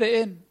daar verder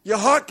in.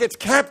 Your heart gets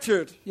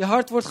captured Je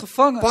hart wordt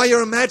gevangen by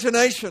your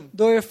imagination.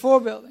 door je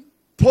voorbeelding.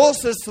 Paul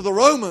says to the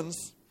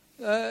Romans,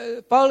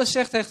 Paulus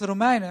zegt tegen de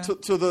Romeinen,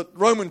 to the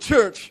Roman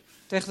church,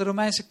 tegen de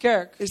Romeinse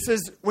kerk. he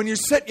says, when you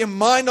set your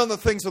mind on the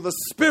things of the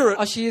Spirit,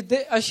 Als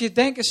je je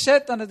denken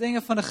zet aan de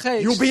dingen van de you'll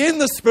geest, be in the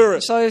dan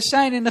Spirit. zal je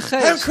zijn in de How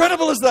geest.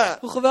 incredible is that?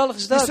 Hoe geweldig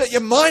is You dat? set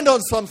your mind on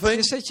Je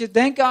something zet je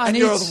denken aan and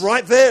you're iets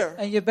right there.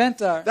 en je bent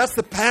daar. That's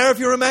the power of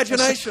your Dat is de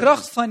imagination.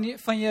 kracht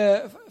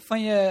van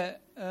je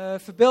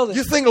verbeelding.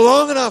 You think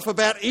long enough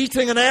about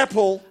eating an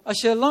apple,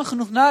 Als je lang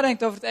genoeg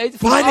nadenkt over het eten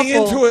van een biting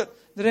into appel, it,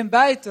 erin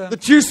bijten, the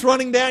juice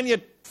running down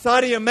your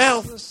side of your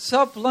mouth, dat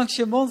sap langs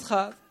je mond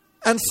gaat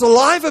and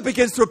saliva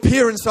begins to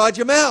appear inside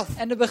your mouth.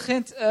 en er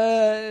begint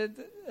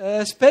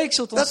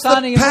speeksel te That's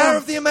ontstaan in the je power mond.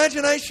 of the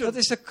imagination. Dat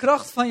is de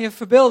kracht van je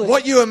verbeelding.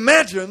 What you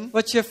imagine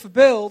Wat je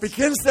verbeeldt,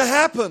 begins to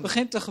happen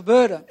begint te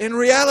gebeuren in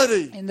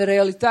reality. in de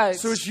realiteit.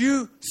 So as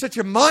you set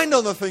your mind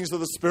on the things of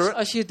the Spirit,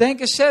 Als je je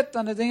denken zet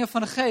aan de dingen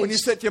van de when you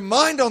geest, set your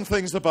mind on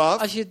things above,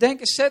 als je je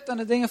denken zet aan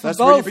de dingen van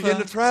that's where you begin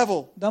to boven,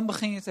 travel. dan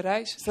begin je te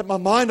reizen. Set my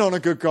mind on a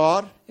good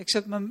God, Ik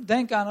zet mijn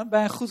denken aan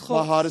bij een goed my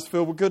God. heart is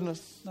filled with goodness.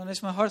 Dan is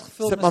mijn hart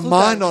gevuld Set met my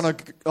mind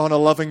goedheid. on a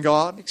loving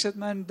God. Ik zet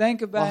mijn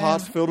denken My bij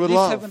heart's filled een with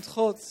love. liefhebbend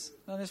God.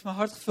 Dan is mijn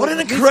hart gevuld What an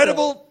met liefde.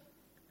 incredible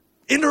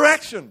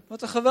interaction.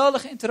 Wat een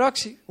geweldige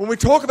interactie. When we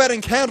talk about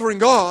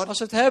encountering God, Als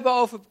we het hebben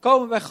over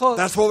komen bij God,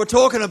 that's what we're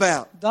talking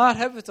about. daar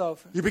hebben we het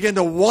over. You begin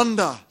to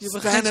wonder, Je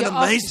stand begint in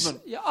amazement.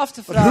 je af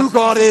te who vragen,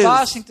 God in is.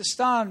 verbazing te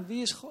staan.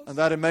 Wie is God? And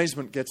that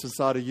amazement gets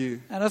inside of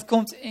you. En dat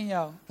komt in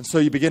jou. And so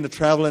you begin to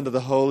travel into the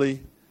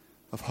Holy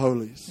of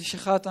Holies. Dus je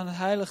gaat dan het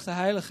heilig de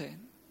heilige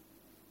in.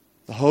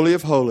 The Holy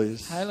of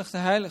Holies Heilig de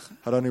heilige.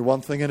 had only one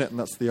thing in it, and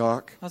that's the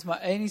ark. Had maar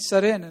één iets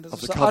daarin en dat Of was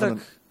the de covenant.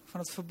 ark van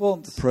het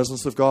verbond. The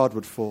presence of God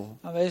would fall.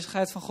 De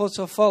aanwezigheid van God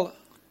zou vallen.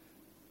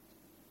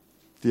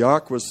 The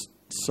ark was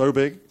so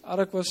big, De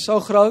ark was zo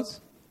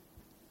groot,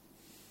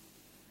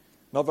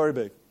 not very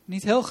big.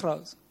 niet heel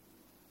groot.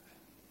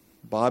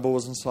 The Bible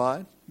was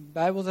inside, De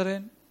Bijbel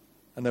erin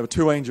and there were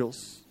two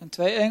angels, en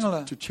 2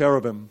 engelen. two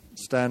cherubim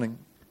standing.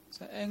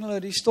 2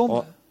 engelen die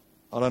stonden.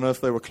 I don't know if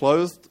they were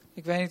clothed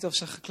Ik weet niet of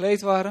ze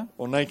gekleed waren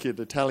or naked,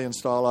 Italian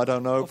style, I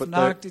don't know. of But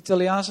naakt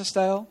Italiaanse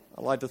stijl.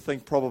 I like to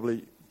think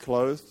probably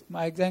clothed,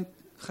 Maar ik denk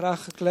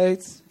graag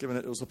gekleed, given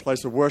it was a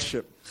place of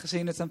worship.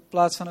 gezien het een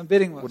plaats van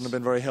aanbidding was. Wouldn't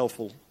have been very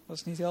helpful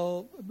Was niet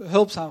heel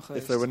behulpzaam if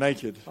geweest they were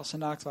naked. als ze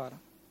naakt waren.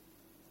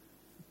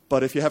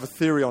 But if you have a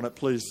theory on it,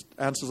 please,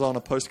 answers on a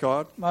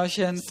postcard. Maar als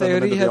je een Send them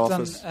theorie into the hebt,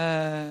 dan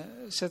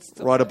office. zet het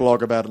Write a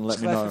blog about it and let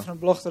me schrijf know. even een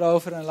blog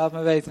erover en laat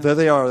me weten. There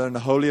they are, they're in the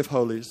Holy of En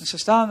Holies. ze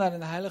staan daar in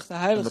de heilige de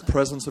And heilige. the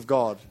presence of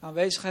God De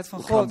aanwezigheid van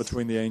will come God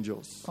between the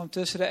angels. kwam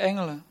tussen de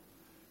engelen.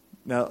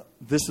 Now,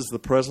 this is the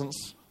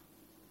presence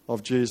of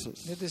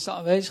Jesus. Dit is de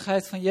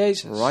aanwezigheid van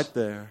Jezus. Right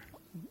there.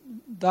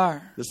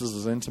 Daar. This is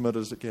as intimate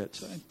as it gets.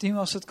 Zo intiem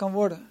als het kan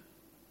worden.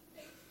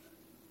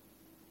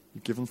 You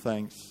give him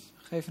thanks.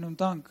 Geef hem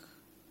dank.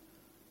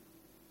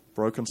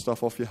 Broken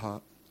stuff off your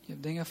heart. Je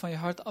hebt dingen van je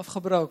hart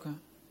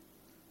afgebroken.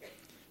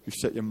 You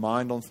set your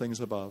mind on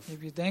things above. Je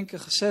hebt je denken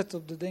gezet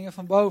op de dingen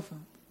van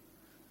boven.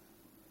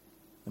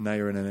 And now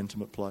you're in an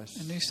intimate place.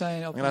 En nu sta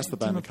je I'm op going to ask een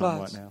the band intieme to come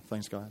plaats. right now.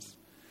 Thanks, guys.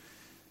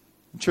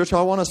 Church,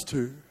 I want us to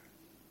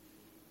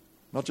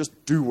not just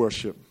do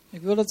worship,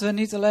 Ik wil dat we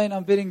niet alleen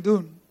aanbidding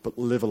doen, but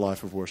live a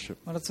life of worship.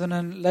 maar dat we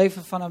een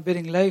leven van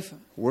aanbidding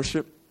leven.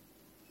 Worship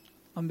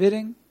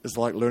Aanbidding is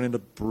like learning to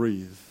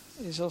breathe.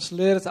 is als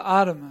leren te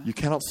ademen. You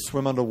cannot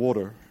swim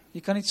underwater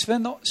Je kan niet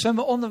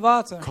zwemmen onder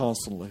water,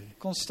 constantly.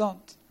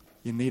 constant.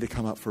 You need to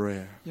come up for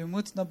air. Je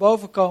moet naar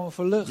boven komen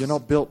voor lucht. You're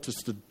not built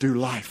just to do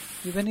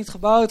life Je bent niet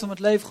gebouwd om het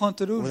leven gewoon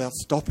te doen. without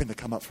stopping to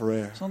come up for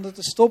air. Zonder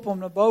te stoppen om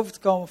naar boven te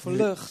komen voor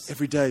lucht.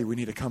 Every day we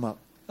need to come up.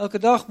 Elke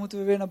dag moeten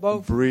we weer naar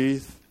boven.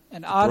 Breathe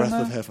En the breath of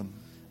ademen heaven.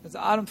 het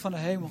adem van de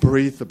hemel.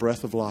 Breathe the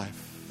breath of life.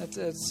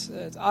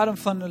 Het adem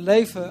van het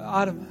leven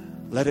ademen.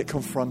 Let it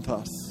confront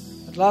us,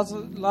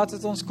 Laat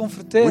het ons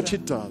confronteren. which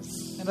it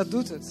does. En dat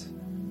doet het.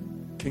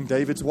 King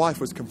David's wife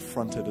was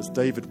confronted as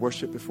David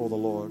worshipped before the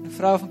Lord. De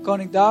vrouw van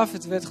koning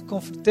David werd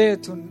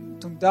geconfronteerd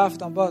toen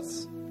David aanbad.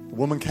 The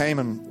woman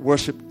came and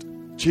worshipped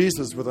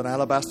Jesus with an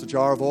alabaster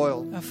jar of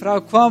oil. Een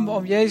vrouw kwam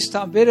om Jezus te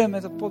aanbidden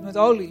met een pot met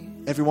olie.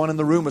 Everyone in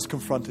the room was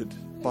confronted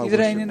by Iedereen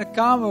worship. in de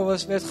kamer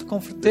werd They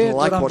geconfronteerd didn't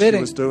door like what she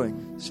was aanbidding.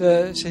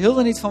 doing. Ze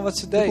hielden niet van wat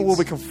ze People will be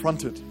deed.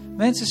 confronted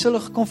Mensen zullen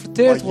by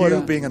geconfronteerd you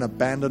worden being an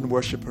abandoned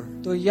worshipper.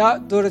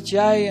 doordat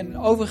jij een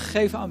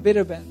overgegeven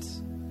aanbidder bent.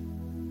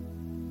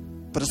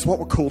 But it's what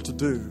we're called to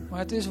do, Maar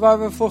het is waar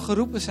we voor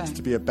geroepen zijn.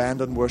 to be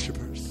abandoned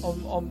worshippers.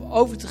 Om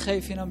over te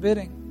geven in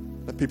aanbidding.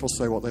 Let people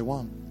say what they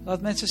want.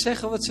 Laat mensen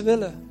zeggen wat ze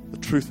willen. The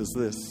truth is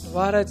this. De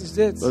waarheid is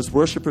dit. Those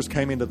worshippers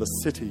came into the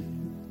city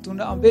Toen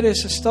de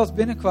aanbidders de stad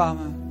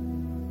binnenkwamen.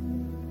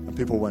 and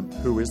people went,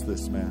 who is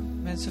this man?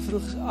 Mensen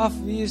vroegen zich af,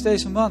 wie is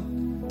deze man?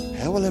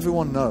 How will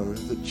everyone know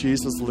that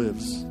Jesus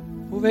lives?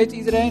 Hoe weet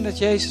iedereen dat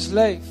Jezus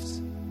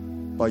leeft?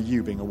 By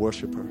you being a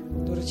worshipper.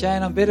 Doordat jij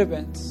een aanbidder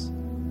bent.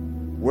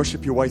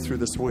 Worship your way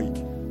through this week.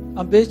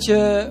 Aanbid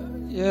je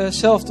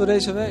jezelf door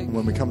deze week. And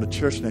when we come to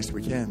church next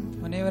weekend,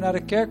 Wanneer we naar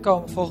de kerk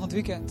komen volgend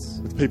weekend.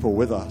 with people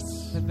with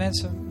us, Met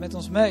mensen met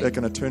ons mee. they're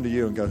going to turn to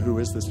you and go, who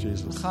is this Dan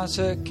Jesus gaan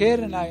ze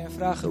keren naar je en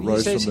vragen, That wie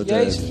is rose deze from the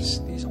dead.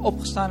 Jezus? Die is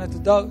opgestaan uit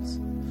de dood.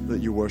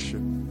 that you worship?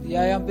 Die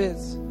jij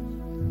aanbidt.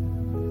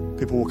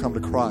 People will come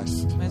to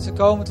Christ Mensen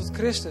komen tot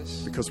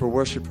Christus. because we're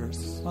worshipers.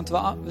 Want we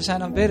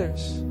zijn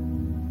aanbidders.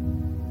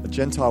 A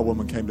Gentile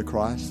woman came to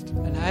Christ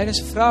Een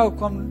heidense vrouw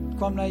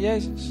kwam naar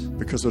Jezus.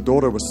 because her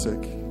daughter was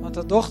sick. Want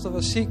haar dochter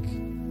was ziek.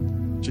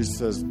 Jesus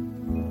says,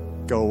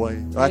 go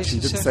away. Actually, he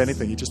didn't zegt- say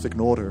anything. He just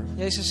ignored her.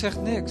 Jezus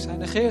zegt niks. Hij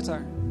negeert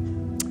haar.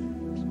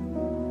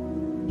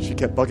 She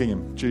kept bugging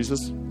him.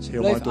 Jesus, Ze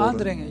heal my bleef daughter.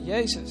 aandringen.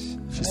 Jezus, She's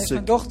genees sick.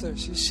 mijn dochter.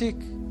 Ze is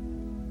ziek.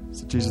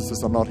 So Jesus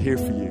says, I'm not here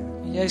for you.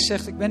 En Jezus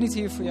zegt, ik ben niet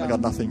hier voor I got jou.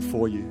 nothing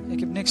for you. Ik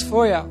heb niks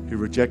voor jou. He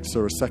rejects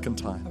her a second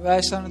time. En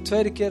wij staan een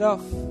tweede keer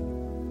af.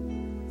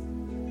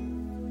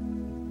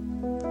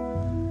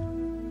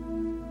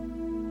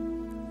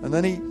 And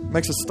then he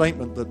makes a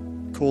statement that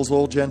calls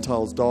all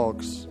Gentiles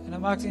dogs. En dan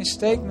maakt hij een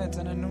statement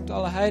en hij noemt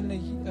alle heidenen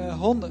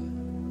honden.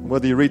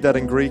 Whether you read that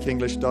in Greek,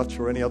 English, Dutch,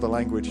 or any other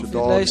language, a Of je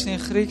het dog leest in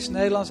Grieks,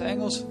 Nederlands,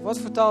 Engels, wat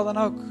voor taal dan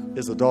ook.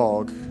 is a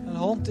dog, Een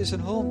hond is een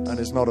hond. and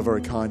it's not a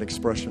very kind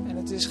expression. En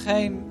het is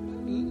geen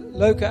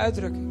leuke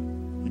uitdrukking.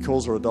 He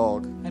calls her a dog.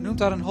 Hij noemt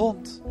haar een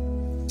hond. Do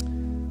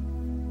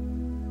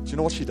you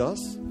know what she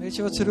does? Weet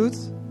je wat ze doet?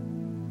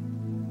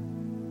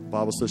 The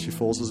Bible says she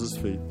falls at his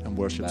feet and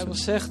De worships Bijbel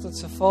him. zegt dat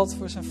ze valt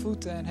voor zijn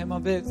voeten en hem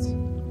aanbidt.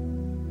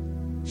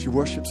 She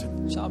worships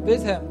him. Ze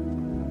aanbidt hem.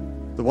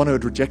 The one who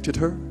had rejected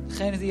her,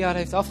 Degene die haar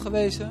heeft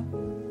afgewezen.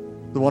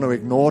 the one who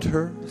ignored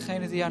her,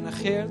 Degene die haar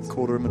negeert.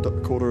 called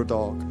her a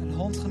dog. Een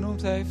hond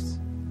genoemd heeft.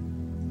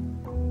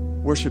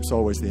 Worship's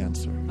always the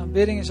answer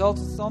Aanbidding is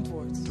altijd het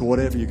antwoord. to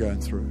whatever you're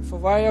going through. Voor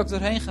waar je ook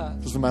doorheen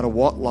gaat. Doesn't matter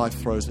what life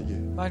throws at you.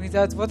 Maakt niet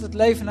uit wat het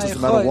leven naar je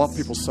Doesn't matter what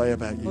gooit. people say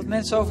about Wat you.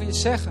 mensen over je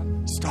zeggen.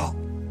 Stop.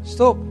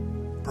 Stop.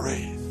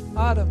 Breathe.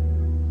 Adem.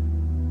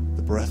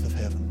 The breath of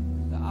heaven.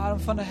 De adem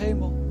van de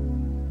hemel.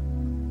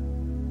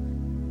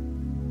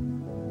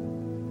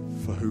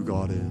 For who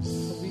God is.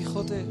 Voor wie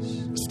God is.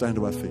 Let's stand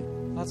to our feet.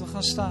 Laten we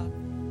gaan staan.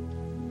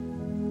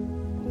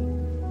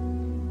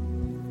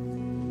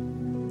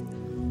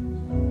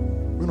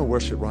 We're going to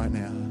worship right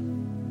now.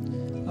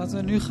 Laten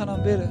we nu gaan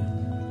aanbidden.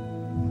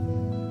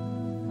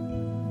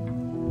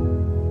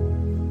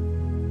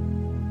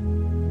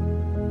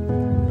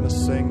 We're going to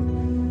sing.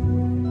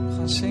 We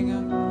gaan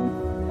zingen.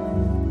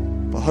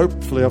 But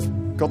hopefully I've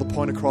got the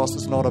point across.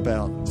 It's not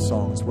about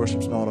songs.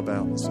 Worship's not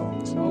about the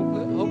songs.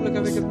 Hopelijk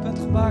heb ik het punt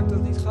gemaakt dat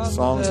het niet gaat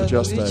Songs are om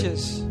just a-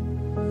 liedjes.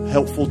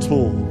 Helpful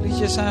tool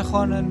Liedjes zijn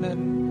gewoon een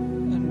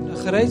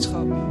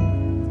gereedschap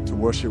to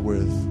worship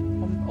with.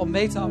 om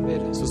mee te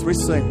aanbidden. So as we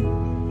sing,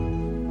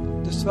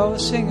 Dus terwijl we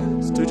zingen,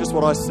 let's do just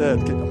what I said.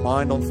 Get your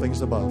mind on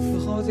things above. doe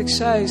gewoon wat ik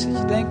zei. Zet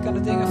je denken aan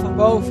de dingen van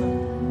boven.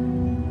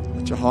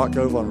 Let your heart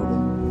go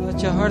vulnerable.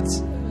 Laat je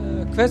hart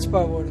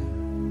kwetsbaar worden.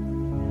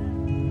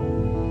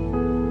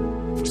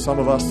 For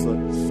some of us,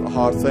 that's a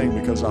hard thing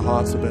because our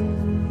hearts have been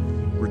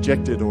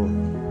rejected or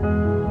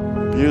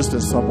abused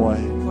in some way.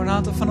 Voor een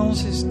aantal van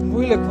ons is het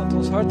moeilijk, want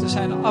onze harten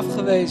zijn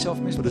afgewezen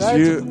of misbruikt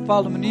you- op een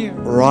bepaalde manier.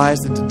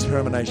 Rise in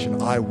determination.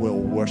 I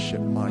will worship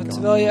my Maar God.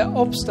 terwijl je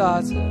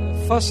opstaat,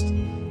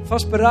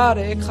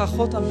 vastberaden, ik ga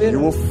God You aanbidden,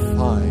 will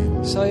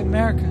find zal je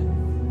merken,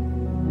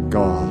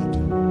 God.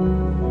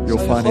 You'll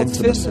zal je find God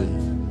intimacy.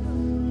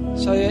 vinden,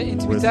 zal je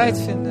intimiteit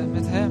vinden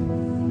met Hem.